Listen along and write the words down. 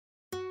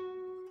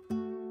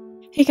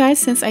Hey guys,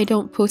 since I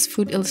don't post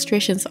food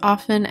illustrations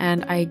often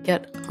and I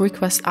get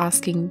requests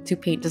asking to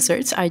paint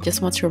desserts, I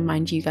just want to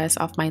remind you guys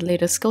of my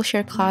latest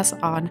Skillshare class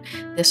on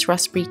this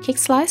raspberry cake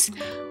slice.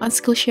 On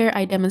Skillshare,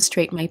 I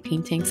demonstrate my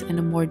paintings in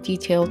a more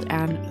detailed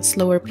and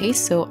slower pace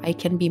so I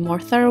can be more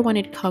thorough when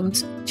it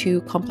comes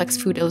to complex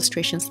food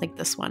illustrations like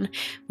this one,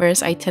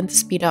 whereas I tend to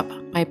speed up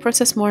my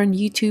process more on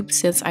YouTube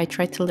since I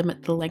try to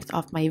limit the length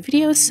of my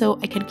videos so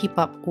I can keep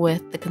up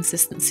with the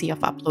consistency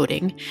of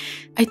uploading.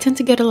 I tend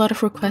to get a lot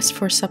of requests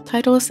for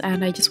subtitles,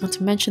 and I just want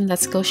to mention that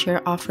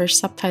Skillshare offers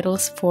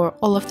subtitles for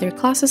all of their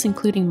classes,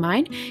 including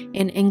mine,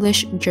 in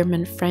English,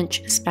 German,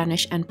 French,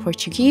 Spanish, and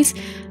Portuguese.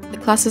 The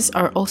classes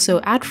are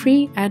also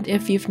ad-free, and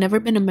if you've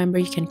never been a member,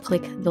 you can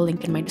click the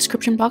link in my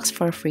description box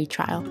for a free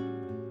trial.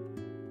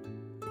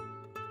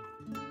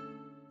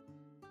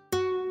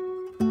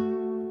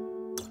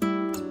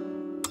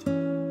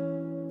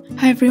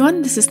 Hi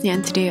everyone, this is Nia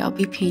and today I'll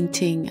be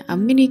painting a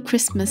mini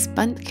Christmas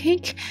bundt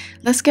cake.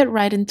 Let's get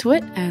right into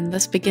it and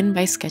let's begin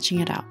by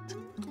sketching it out.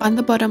 On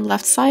the bottom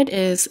left side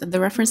is the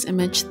reference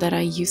image that I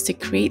used to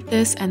create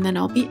this, and then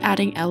I'll be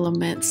adding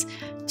elements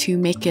to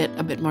make it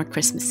a bit more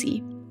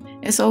Christmassy.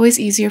 It's always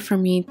easier for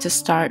me to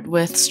start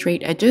with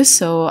straight edges,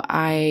 so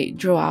I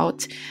drew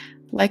out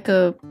like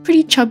a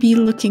pretty chubby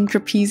looking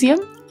trapezium,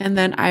 and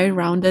then I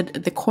rounded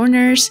the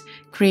corners,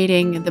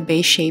 creating the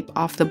base shape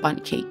of the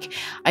bundt cake.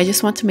 I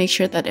just want to make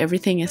sure that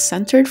everything is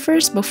centered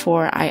first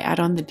before I add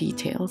on the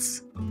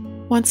details.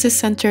 Once it's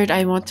centered,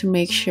 I want to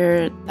make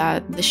sure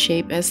that the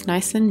shape is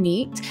nice and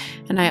neat,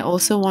 and I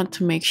also want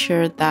to make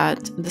sure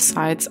that the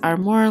sides are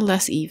more or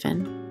less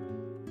even.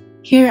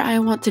 Here I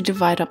want to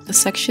divide up the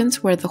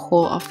sections where the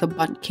whole of the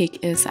bundt cake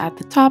is at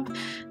the top,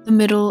 the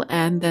middle,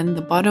 and then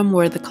the bottom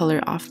where the color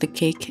of the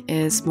cake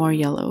is more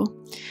yellow.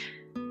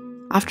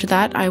 After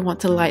that, I want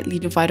to lightly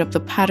divide up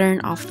the pattern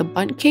of the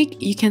bundt cake.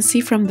 You can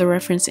see from the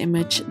reference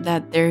image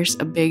that there's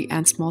a big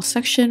and small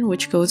section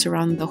which goes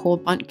around the whole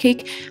bundt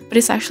cake, but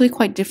it's actually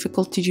quite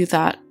difficult to do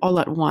that all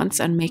at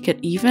once and make it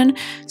even,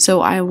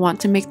 so I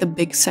want to make the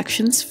big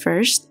sections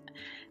first.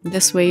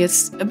 This way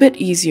it's a bit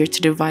easier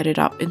to divide it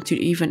up into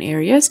even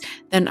areas.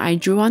 Then I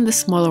drew on the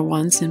smaller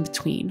ones in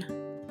between.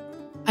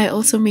 I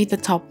also made the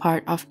top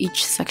part of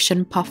each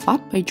section puff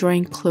up by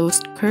drawing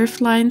closed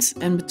curved lines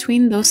in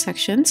between those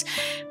sections.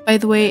 By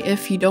the way,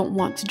 if you don't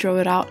want to draw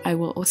it out, I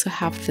will also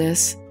have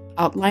this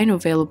outline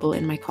available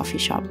in my coffee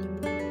shop.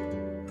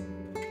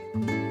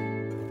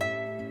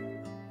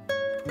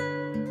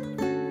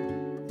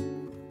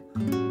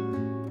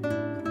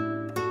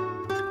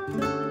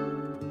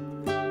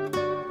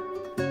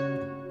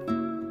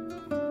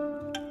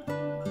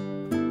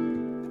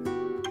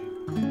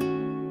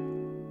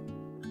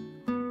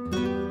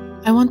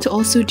 I want to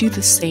also do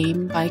the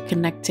same by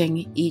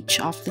connecting each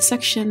of the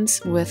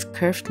sections with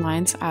curved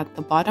lines at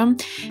the bottom,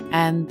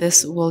 and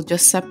this will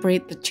just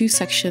separate the two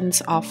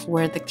sections of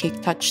where the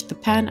cake touched the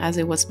pan as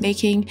it was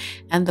baking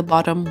and the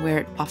bottom where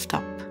it puffed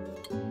up.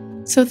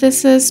 So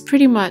this is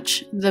pretty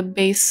much the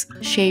base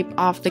shape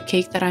of the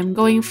cake that I'm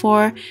going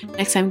for.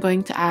 Next, I'm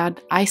going to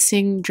add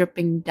icing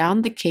dripping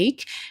down the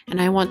cake,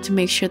 and I want to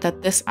make sure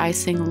that this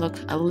icing look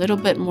a little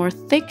bit more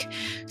thick,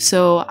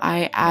 so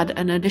I add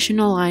an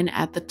additional line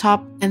at the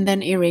top and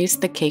then erase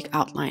the cake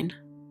outline.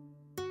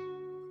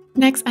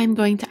 Next, I'm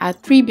going to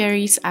add 3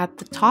 berries at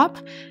the top,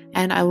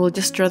 and I will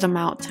just draw them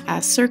out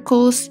as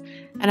circles,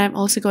 and I'm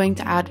also going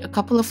to add a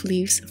couple of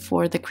leaves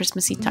for the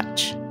Christmassy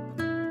touch.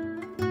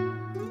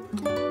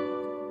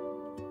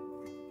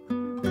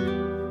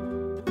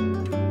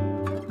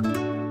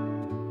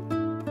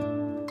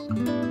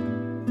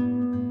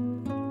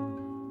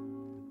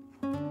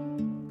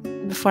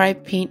 Before I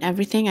paint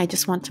everything, I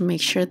just want to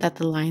make sure that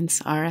the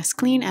lines are as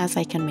clean as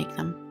I can make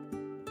them.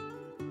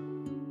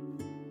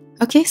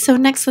 Okay, so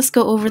next let's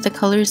go over the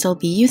colors I'll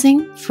be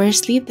using.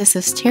 Firstly, this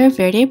is Terre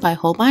Verte by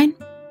Holbein,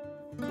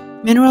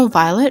 Mineral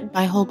Violet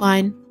by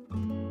Holbein,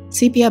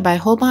 Sepia by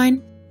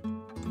Holbein,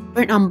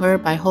 Burnt Umber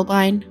by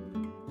Holbein,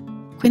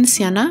 Quin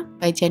Sienna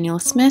by Daniel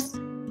Smith,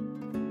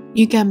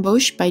 New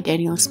Gamboge by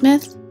Daniel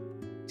Smith,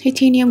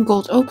 Titanium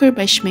Gold Ochre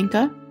by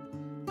Schmincke,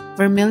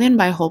 Vermilion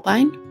by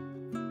Holbein,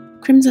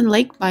 Crimson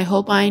Lake by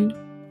Holbein,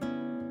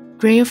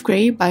 Grey of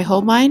Grey by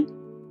Holbein,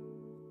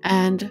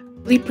 and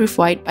Bleedproof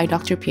White by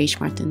Dr. P.H.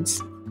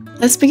 Martins.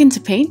 Let's begin to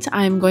paint.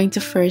 I'm going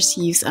to first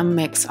use a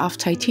mix of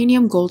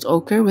Titanium Gold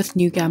Ochre with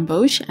New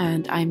Gamboge,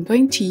 and I'm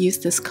going to use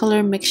this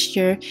color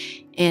mixture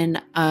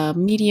in a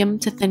medium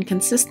to thin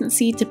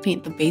consistency to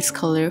paint the base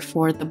color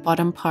for the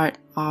bottom part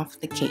of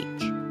the cake.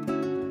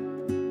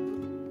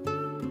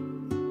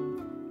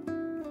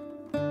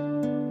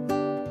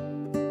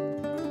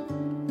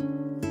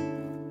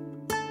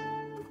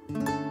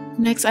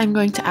 Next, I'm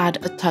going to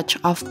add a touch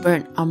of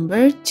burnt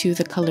umber to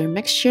the color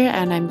mixture,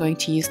 and I'm going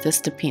to use this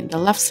to paint the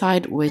left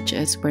side, which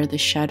is where the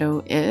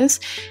shadow is.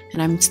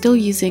 And I'm still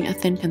using a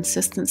thin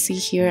consistency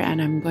here,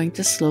 and I'm going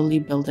to slowly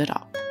build it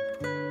up.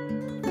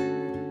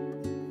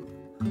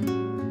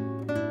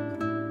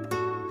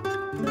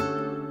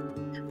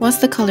 Once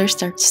the color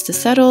starts to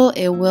settle,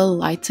 it will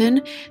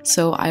lighten,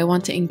 so I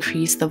want to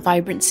increase the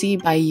vibrancy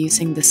by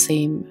using the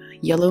same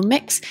yellow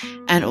mix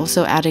and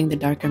also adding the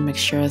darker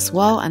mixture as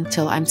well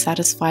until I'm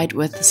satisfied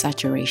with the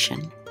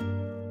saturation.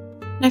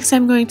 Next,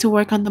 I'm going to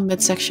work on the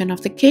midsection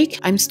of the cake.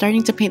 I'm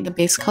starting to paint the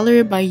base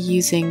color by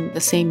using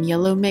the same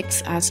yellow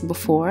mix as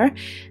before,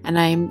 and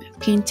I'm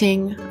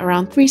painting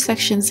around 3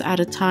 sections at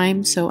a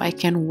time so I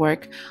can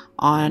work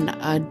on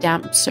a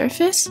damp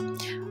surface.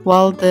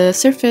 While the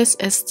surface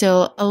is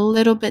still a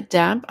little bit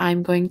damp,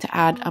 I'm going to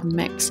add a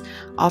mix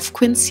of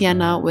Quin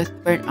Sienna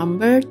with burnt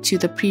umber to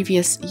the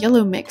previous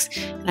yellow mix,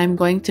 and I'm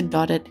going to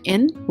dot it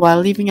in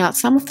while leaving out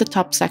some of the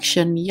top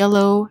section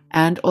yellow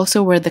and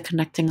also where the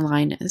connecting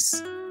line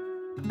is.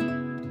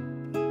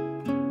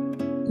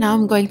 Now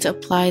I'm going to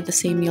apply the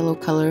same yellow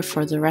color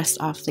for the rest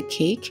of the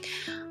cake.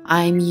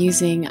 I'm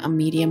using a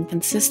medium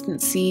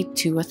consistency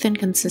to a thin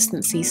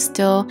consistency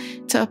still.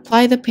 To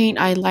apply the paint,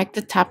 I like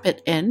to tap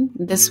it in.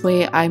 This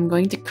way I'm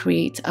going to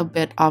create a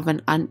bit of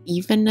an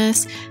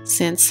unevenness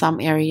since some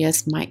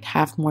areas might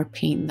have more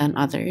paint than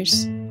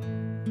others.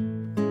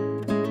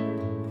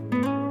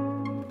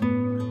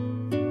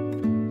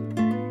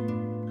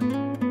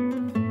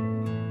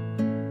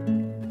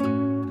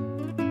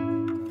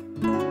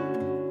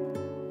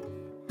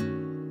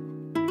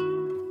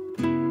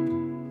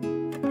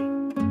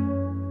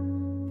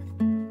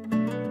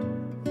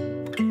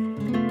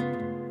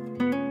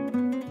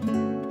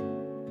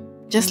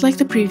 Just like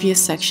the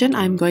previous section,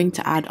 I'm going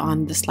to add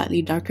on the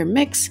slightly darker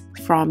mix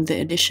from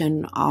the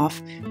addition of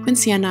Quin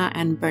Sienna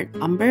and burnt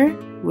umber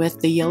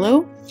with the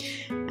yellow.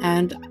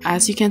 And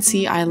as you can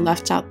see, I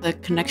left out the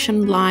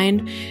connection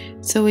line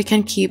so we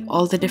can keep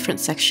all the different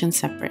sections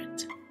separate.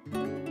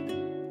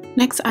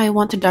 Next, I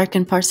want to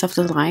darken parts of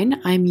the line.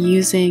 I'm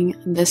using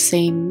the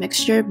same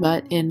mixture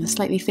but in a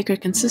slightly thicker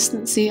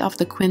consistency of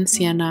the Quin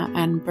Sienna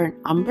and burnt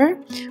umber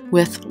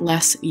with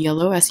less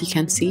yellow, as you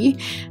can see.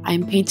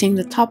 I'm painting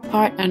the top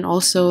part and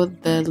also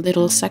the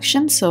little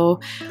section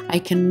so I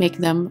can make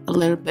them a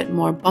little bit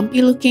more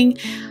bumpy looking.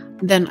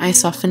 Then I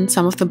soften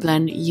some of the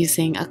blend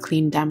using a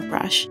clean damp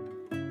brush.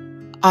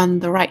 On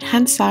the right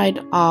hand side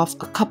of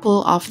a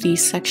couple of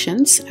these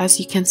sections, as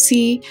you can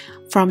see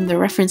from the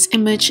reference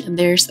image,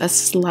 there's a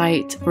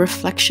slight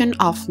reflection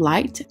of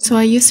light. So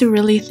I use a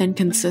really thin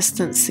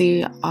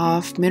consistency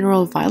of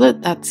mineral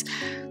violet that's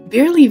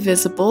barely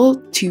visible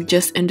to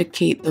just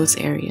indicate those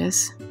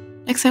areas.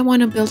 Next, I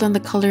want to build on the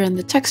color and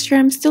the texture.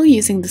 I'm still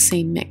using the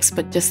same mix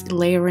but just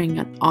layering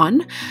it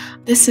on.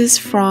 This is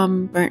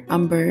from burnt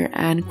umber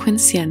and Quin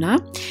Sienna.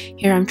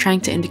 Here I'm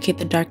trying to indicate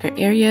the darker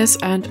areas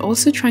and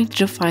also trying to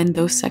define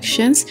those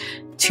sections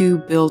to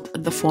build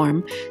the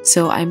form.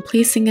 So I'm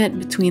placing it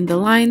between the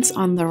lines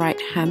on the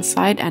right hand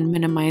side and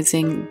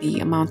minimizing the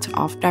amount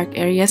of dark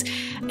areas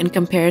in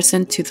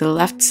comparison to the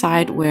left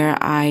side where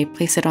I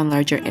place it on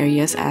larger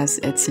areas as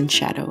it's in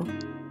shadow.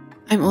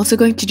 I'm also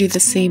going to do the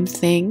same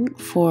thing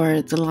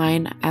for the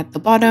line at the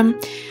bottom,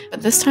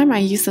 but this time I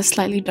use a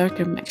slightly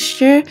darker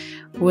mixture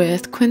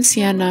with Quin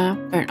Sienna,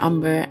 burnt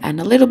umber, and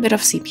a little bit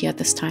of sepia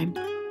this time.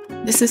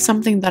 This is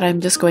something that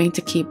I'm just going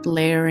to keep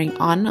layering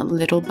on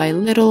little by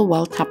little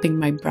while tapping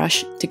my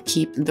brush to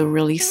keep the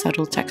really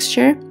subtle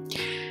texture.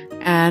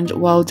 And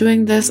while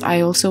doing this, I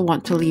also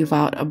want to leave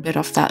out a bit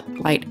of that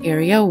light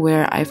area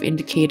where I've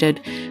indicated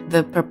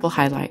the purple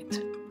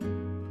highlight.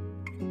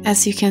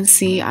 As you can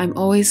see, I'm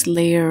always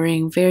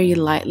layering very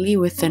lightly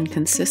within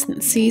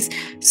consistencies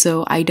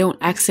so I don't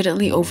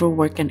accidentally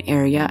overwork an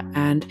area,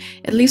 and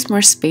it leaves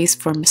more space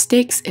for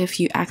mistakes if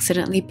you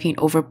accidentally paint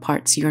over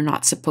parts you're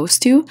not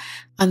supposed to.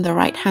 On the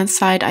right hand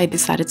side, I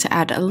decided to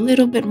add a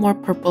little bit more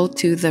purple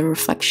to the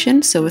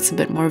reflection so it's a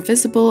bit more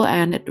visible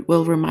and it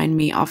will remind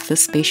me of the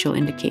spatial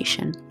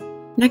indication.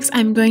 Next,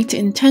 I'm going to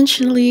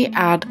intentionally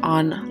add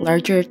on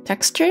larger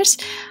textures.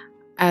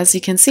 As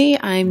you can see,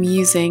 I'm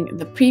using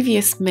the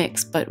previous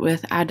mix but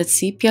with added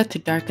sepia to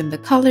darken the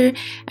color,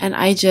 and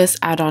I just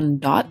add on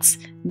dots,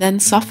 then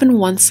soften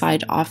one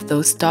side of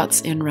those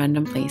dots in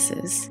random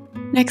places.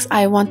 Next,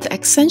 I want to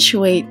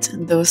accentuate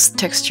those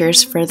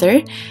textures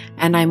further,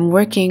 and I'm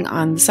working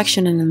on the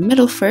section in the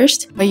middle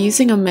first by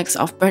using a mix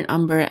of burnt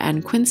umber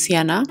and Quin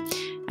Sienna.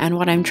 And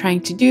what I'm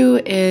trying to do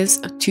is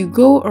to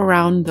go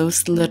around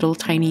those little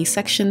tiny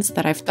sections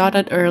that I've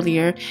dotted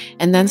earlier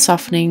and then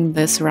softening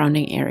the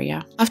surrounding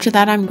area. After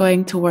that, I'm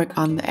going to work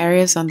on the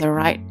areas on the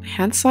right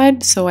hand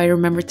side, so I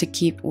remember to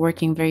keep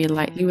working very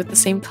lightly with the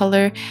same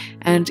color.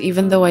 And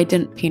even though I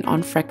didn't paint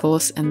on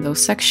freckles in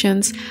those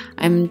sections,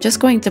 I'm just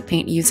going to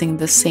paint using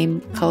the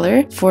same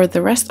color for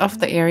the rest of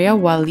the area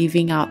while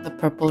leaving out the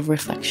purple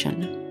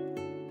reflection.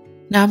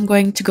 Now I'm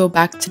going to go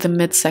back to the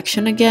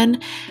midsection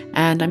again,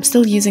 and I'm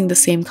still using the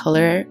same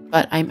color,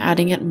 but I'm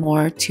adding it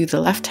more to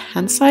the left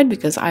hand side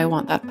because I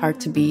want that part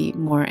to be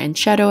more in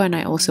shadow, and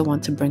I also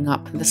want to bring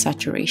up the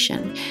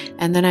saturation.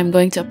 And then I'm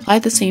going to apply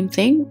the same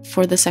thing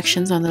for the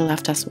sections on the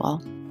left as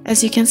well.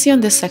 As you can see on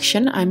this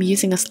section, I'm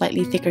using a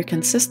slightly thicker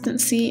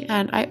consistency,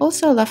 and I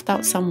also left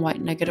out some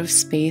white negative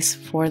space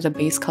for the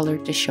base color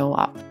to show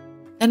up.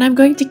 Then I'm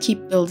going to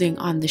keep building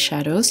on the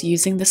shadows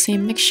using the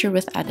same mixture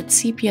with added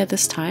sepia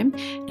this time.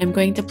 I'm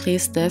going to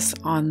place this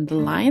on the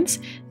lines,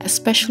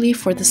 especially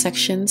for the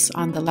sections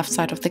on the left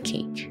side of the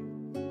cake.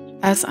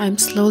 As I'm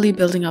slowly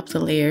building up the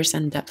layers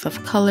and depth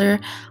of color,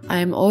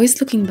 I'm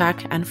always looking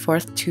back and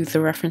forth to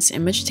the reference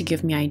image to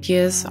give me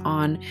ideas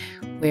on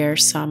where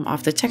some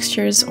of the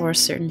textures or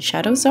certain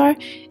shadows are.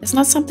 It's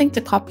not something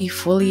to copy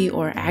fully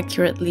or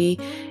accurately,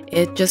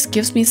 it just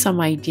gives me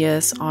some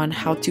ideas on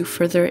how to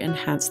further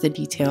enhance the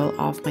detail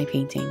of my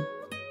painting.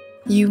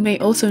 You may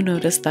also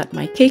notice that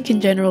my cake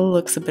in general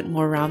looks a bit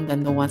more round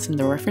than the ones in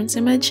the reference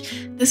image.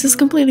 This is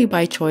completely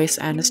by choice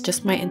and it's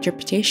just my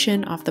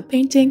interpretation of the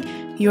painting.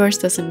 Yours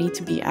doesn't need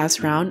to be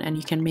as round and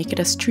you can make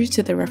it as true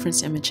to the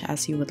reference image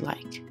as you would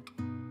like.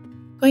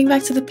 Going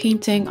back to the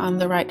painting, on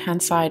the right hand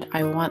side,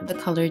 I want the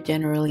color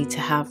generally to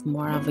have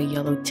more of a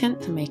yellow tint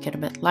to make it a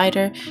bit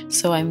lighter,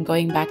 so I'm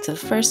going back to the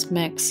first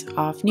mix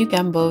of new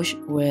Gamboge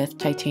with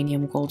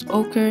titanium gold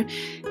ochre,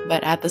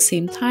 but at the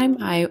same time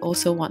I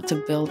also want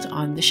to build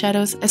on the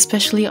shadows,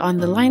 especially on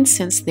the lines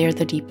since they're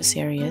the deepest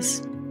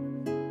areas.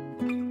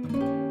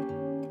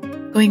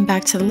 Going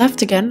back to the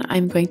left again,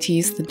 I'm going to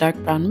use the dark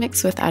brown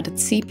mix with added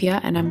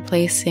sepia, and I'm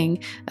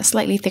placing a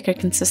slightly thicker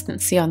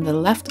consistency on the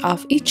left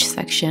of each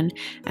section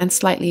and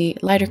slightly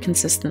lighter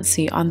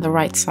consistency on the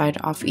right side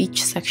of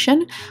each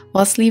section,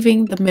 whilst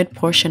leaving the mid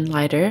portion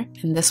lighter,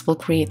 and this will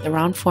create the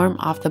round form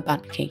of the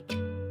bundt cake.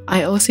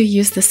 I also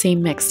use the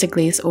same mix to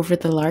glaze over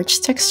the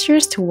large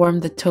textures to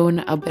warm the tone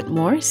a bit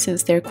more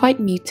since they're quite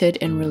muted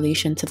in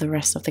relation to the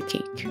rest of the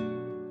cake.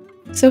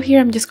 So here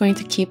I'm just going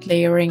to keep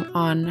layering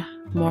on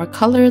more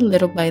color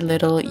little by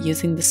little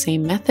using the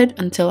same method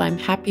until I'm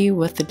happy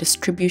with the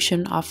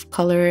distribution of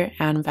color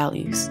and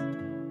values.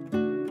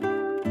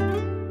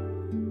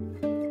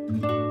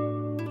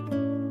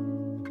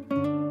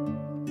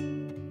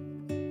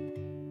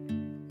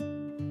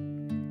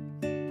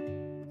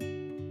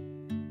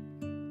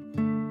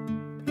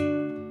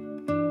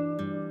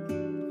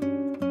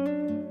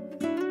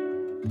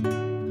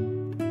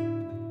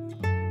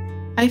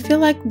 I feel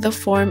like the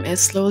form is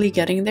slowly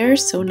getting there,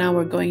 so now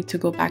we're going to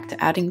go back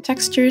to adding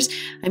textures.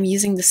 I'm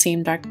using the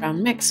same dark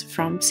brown mix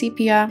from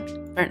sepia,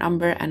 burnt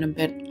umber, and a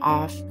bit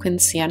of Quin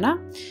Sienna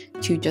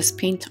to just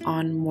paint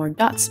on more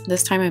dots.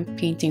 This time I'm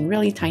painting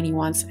really tiny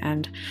ones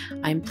and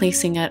I'm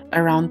placing it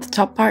around the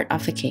top part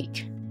of the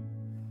cake.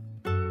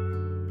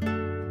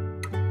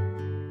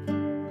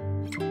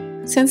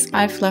 Since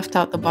I've left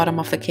out the bottom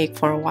of the cake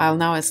for a while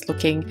now, it's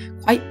looking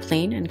quite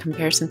plain in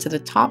comparison to the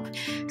top.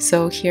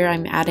 So here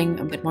I'm adding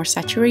a bit more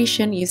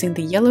saturation using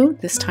the yellow.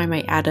 This time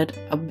I added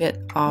a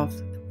bit of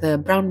the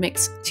brown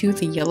mix to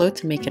the yellow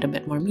to make it a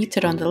bit more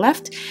muted on the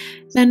left.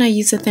 Then I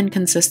use a thin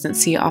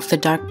consistency of the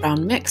dark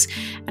brown mix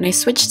and I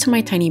switched to my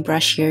tiny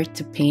brush here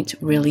to paint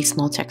really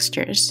small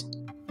textures.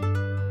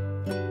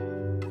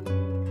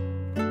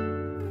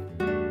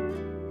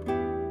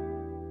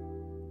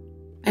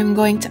 I'm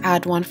going to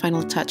add one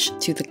final touch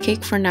to the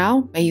cake for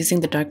now by using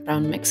the dark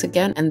brown mix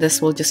again, and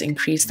this will just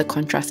increase the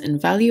contrast in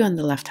value on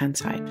the left hand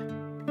side.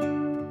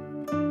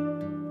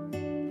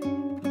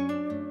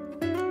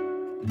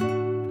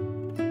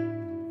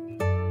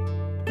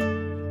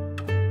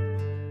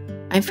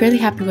 I'm fairly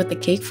happy with the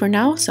cake for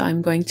now, so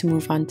I'm going to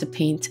move on to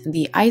paint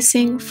the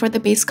icing. For the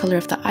base color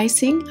of the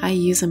icing, I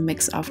use a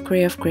mix of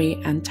gray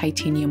and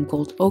titanium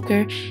gold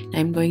ochre, and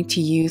I'm going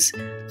to use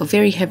a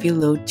very heavy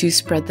load to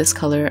spread this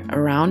color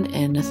around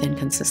in a thin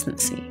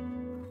consistency.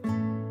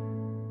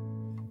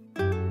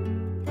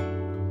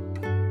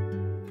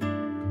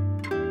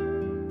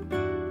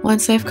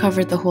 Once I've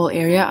covered the whole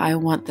area, I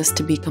want this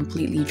to be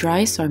completely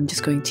dry, so I'm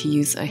just going to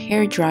use a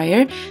hair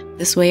dryer.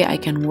 This way I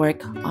can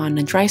work on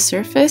a dry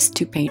surface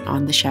to paint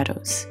on the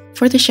shadows.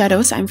 For the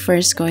shadows, I'm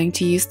first going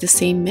to use the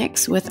same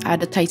mix with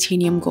added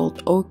titanium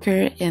gold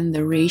ochre in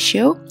the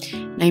ratio.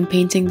 And I'm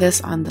painting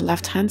this on the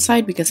left hand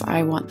side because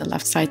I want the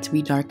left side to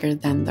be darker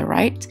than the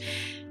right.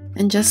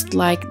 And just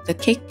like the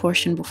cake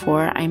portion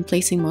before, I'm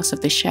placing most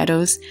of the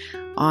shadows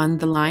on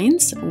the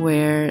lines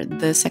where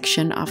the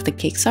section of the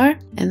cakes are,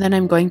 and then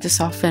I'm going to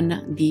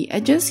soften the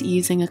edges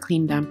using a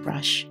clean damp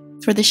brush.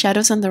 For the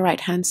shadows on the right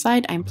hand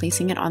side, I'm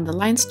placing it on the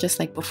lines just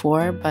like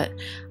before, but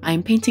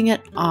I'm painting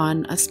it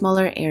on a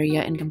smaller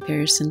area in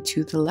comparison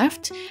to the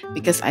left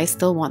because I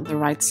still want the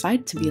right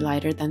side to be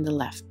lighter than the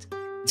left.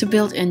 To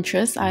build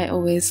interest, I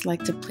always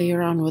like to play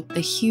around with the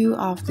hue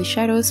of the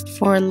shadows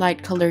for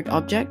light colored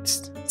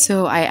objects.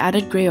 So I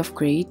added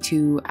gray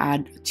to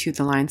add to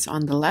the lines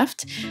on the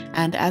left.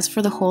 And as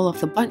for the whole of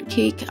the bundt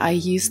cake, I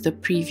used the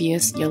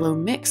previous yellow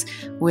mix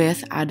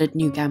with added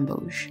new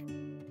Gamboge.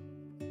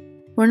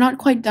 We're not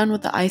quite done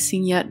with the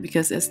icing yet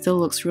because it still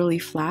looks really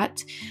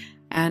flat.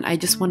 And I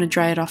just want to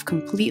dry it off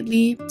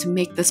completely. To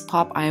make this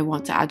pop, I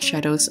want to add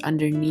shadows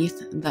underneath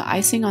the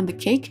icing on the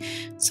cake.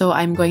 So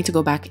I'm going to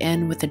go back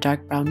in with the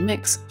dark brown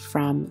mix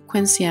from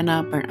Quin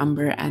Sienna, burnt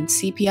umber, and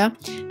sepia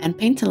and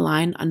paint a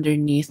line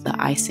underneath the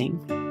icing.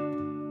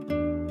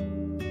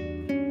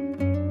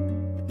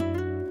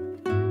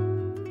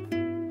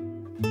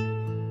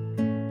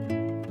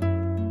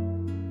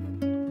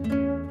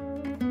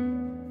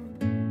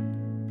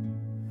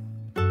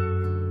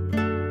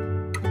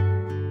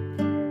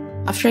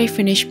 After I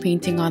finish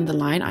painting on the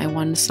line, I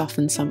want to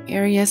soften some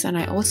areas, and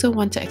I also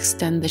want to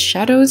extend the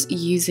shadows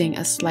using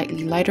a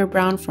slightly lighter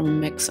brown from a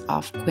mix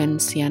of Quin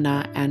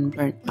Sienna and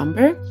burnt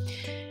umber,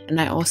 and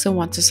I also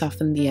want to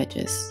soften the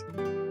edges.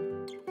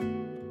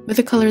 With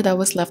the color that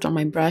was left on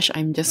my brush,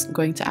 I'm just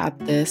going to add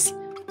this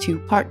to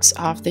parts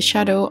of the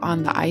shadow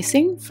on the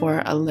icing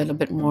for a little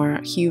bit more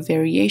hue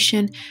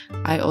variation.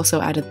 I also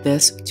added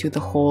this to the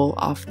whole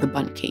of the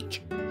bundt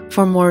cake.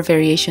 For more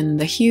variation in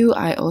the hue,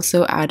 I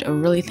also add a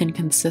really thin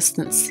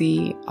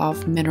consistency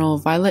of mineral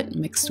violet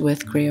mixed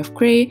with gray of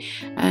gray,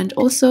 and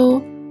also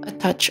a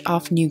touch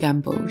of new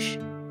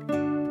gamboge.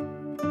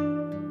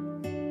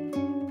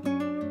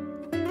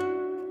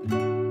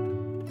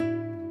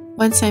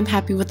 Once I'm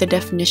happy with the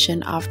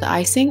definition of the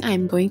icing,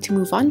 I'm going to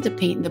move on to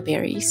paint the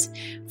berries.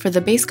 For the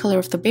base color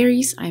of the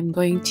berries, I'm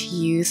going to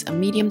use a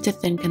medium to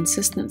thin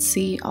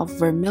consistency of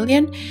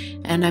vermilion,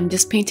 and I'm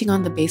just painting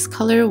on the base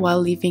color while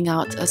leaving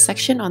out a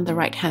section on the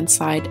right hand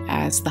side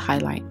as the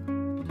highlight.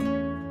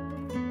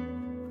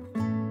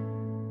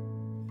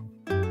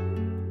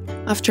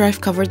 After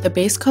I've covered the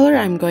base color,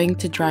 I'm going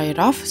to dry it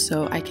off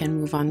so I can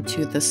move on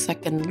to the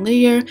second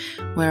layer,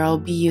 where I'll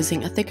be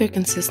using a thicker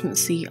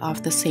consistency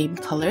of the same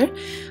color.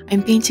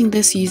 I'm painting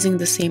this using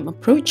the same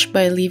approach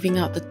by leaving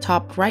out the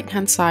top right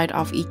hand side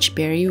of each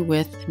berry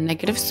with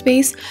negative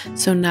space,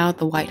 so now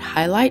the white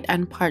highlight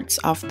and parts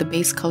of the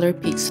base color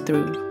peeks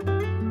through.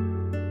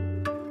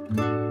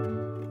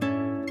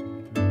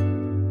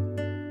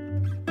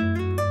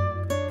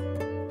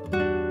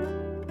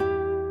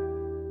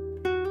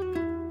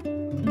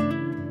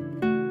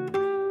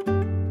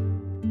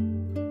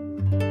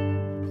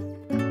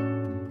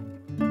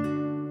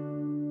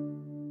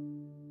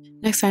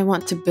 Next, I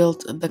want to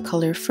build the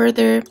color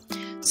further,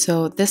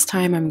 so this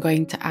time I'm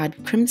going to add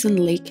Crimson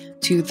Lake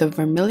to the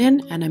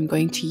vermilion, and I'm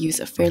going to use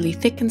a fairly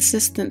thick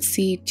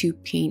consistency to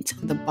paint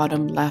the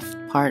bottom left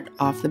part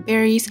of the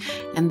berries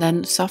and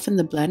then soften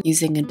the blend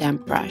using a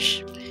damp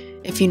brush.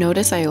 If you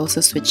notice, I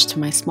also switched to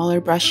my smaller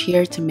brush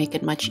here to make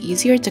it much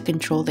easier to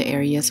control the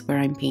areas where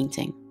I'm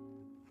painting.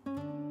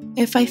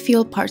 If I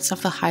feel parts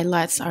of the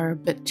highlights are a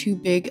bit too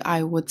big,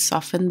 I would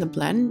soften the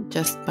blend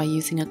just by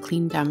using a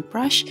clean damp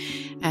brush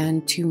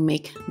and to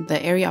make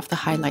the area of the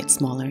highlight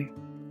smaller.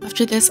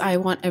 After this, I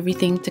want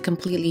everything to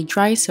completely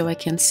dry so I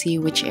can see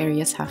which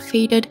areas have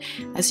faded.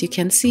 As you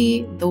can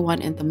see, the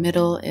one in the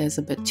middle is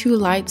a bit too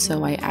light,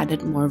 so I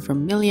added more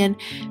vermilion,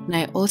 and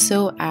I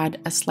also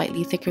add a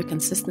slightly thicker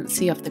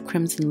consistency of the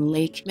Crimson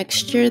Lake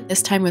mixture,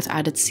 this time with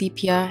added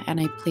sepia, and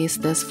I place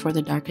this for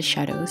the darkest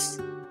shadows.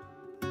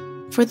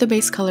 For the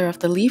base color of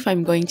the leaf,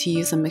 I'm going to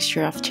use a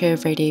mixture of Terre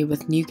Verte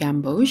with new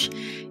gamboge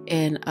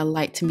in a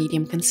light to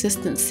medium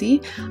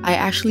consistency. I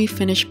actually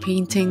finished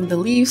painting the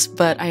leaves,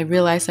 but I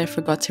realized I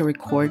forgot to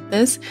record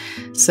this.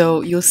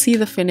 So you'll see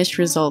the finished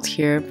result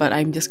here, but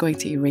I'm just going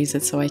to erase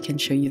it so I can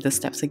show you the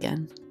steps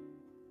again.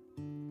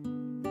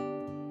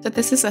 So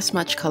this is as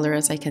much color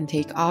as I can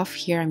take off.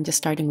 Here I'm just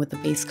starting with the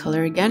base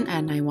color again,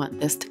 and I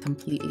want this to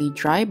completely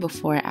dry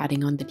before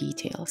adding on the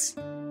details.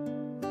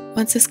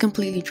 Once it's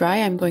completely dry,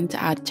 I'm going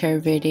to add Terre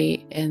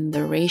Verte in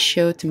the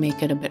ratio to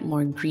make it a bit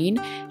more green,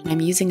 and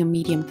I'm using a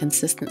medium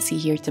consistency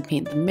here to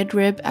paint the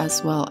midrib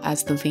as well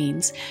as the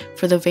veins.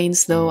 For the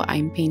veins though,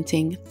 I'm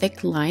painting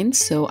thick lines,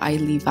 so I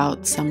leave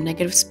out some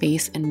negative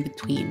space in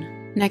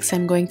between. Next,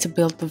 I'm going to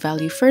build the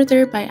value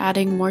further by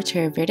adding more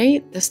Terre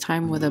Verte, this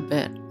time with a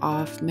bit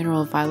of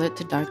mineral violet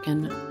to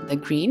darken the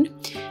green.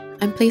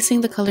 I'm placing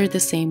the color the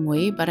same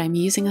way, but I'm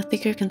using a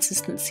thicker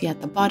consistency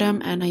at the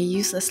bottom, and I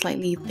use a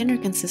slightly thinner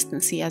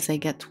consistency as I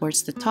get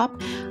towards the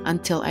top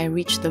until I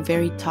reach the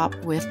very top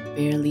with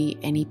barely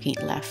any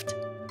paint left.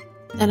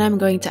 Then I'm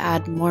going to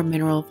add more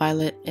mineral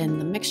violet in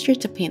the mixture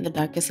to paint the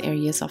darkest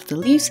areas of the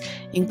leaves,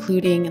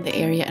 including the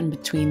area in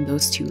between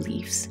those two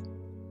leaves.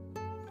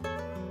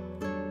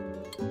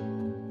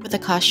 For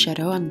the cast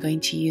shadow, I'm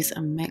going to use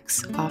a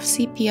mix of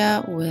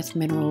sepia with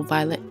mineral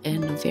violet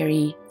in a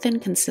very thin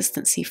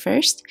consistency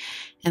first,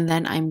 and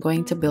then I'm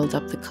going to build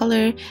up the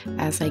color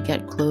as I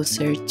get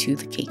closer to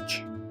the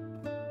cake.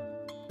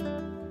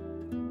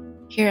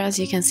 Here, as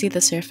you can see,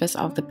 the surface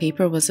of the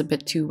paper was a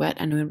bit too wet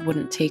and it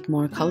wouldn't take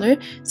more color,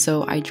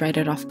 so I dried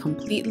it off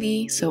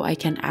completely so I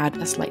can add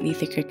a slightly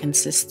thicker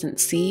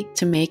consistency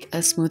to make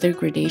a smoother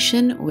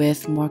gradation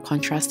with more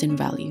contrast in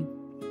value.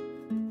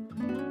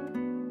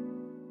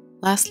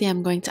 Lastly,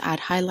 I'm going to add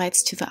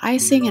highlights to the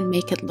icing and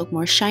make it look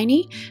more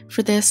shiny.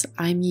 For this,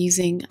 I'm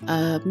using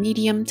a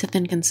medium to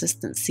thin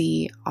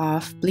consistency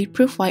of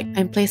bleed-proof white.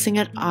 I'm placing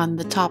it on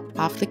the top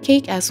of the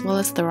cake as well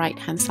as the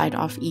right-hand side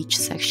of each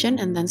section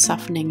and then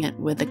softening it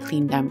with a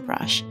clean damp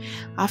brush.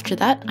 After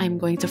that, I'm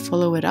going to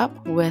follow it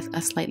up with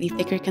a slightly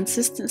thicker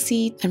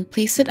consistency and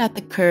place it at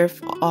the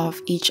curve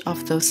of each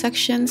of those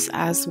sections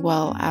as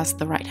well as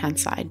the right-hand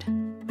side.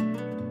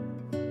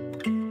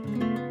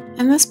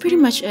 And that's pretty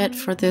much it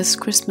for this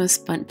Christmas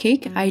bundt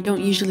cake. I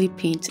don't usually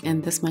paint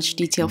in this much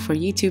detail for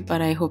YouTube,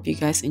 but I hope you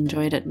guys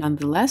enjoyed it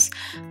nonetheless.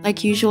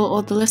 Like usual,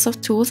 all the list of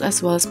tools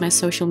as well as my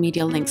social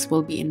media links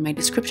will be in my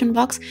description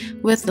box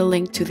with the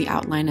link to the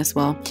outline as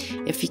well.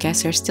 If you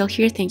guys are still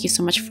here, thank you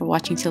so much for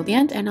watching till the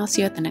end, and I'll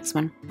see you at the next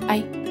one.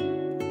 Bye!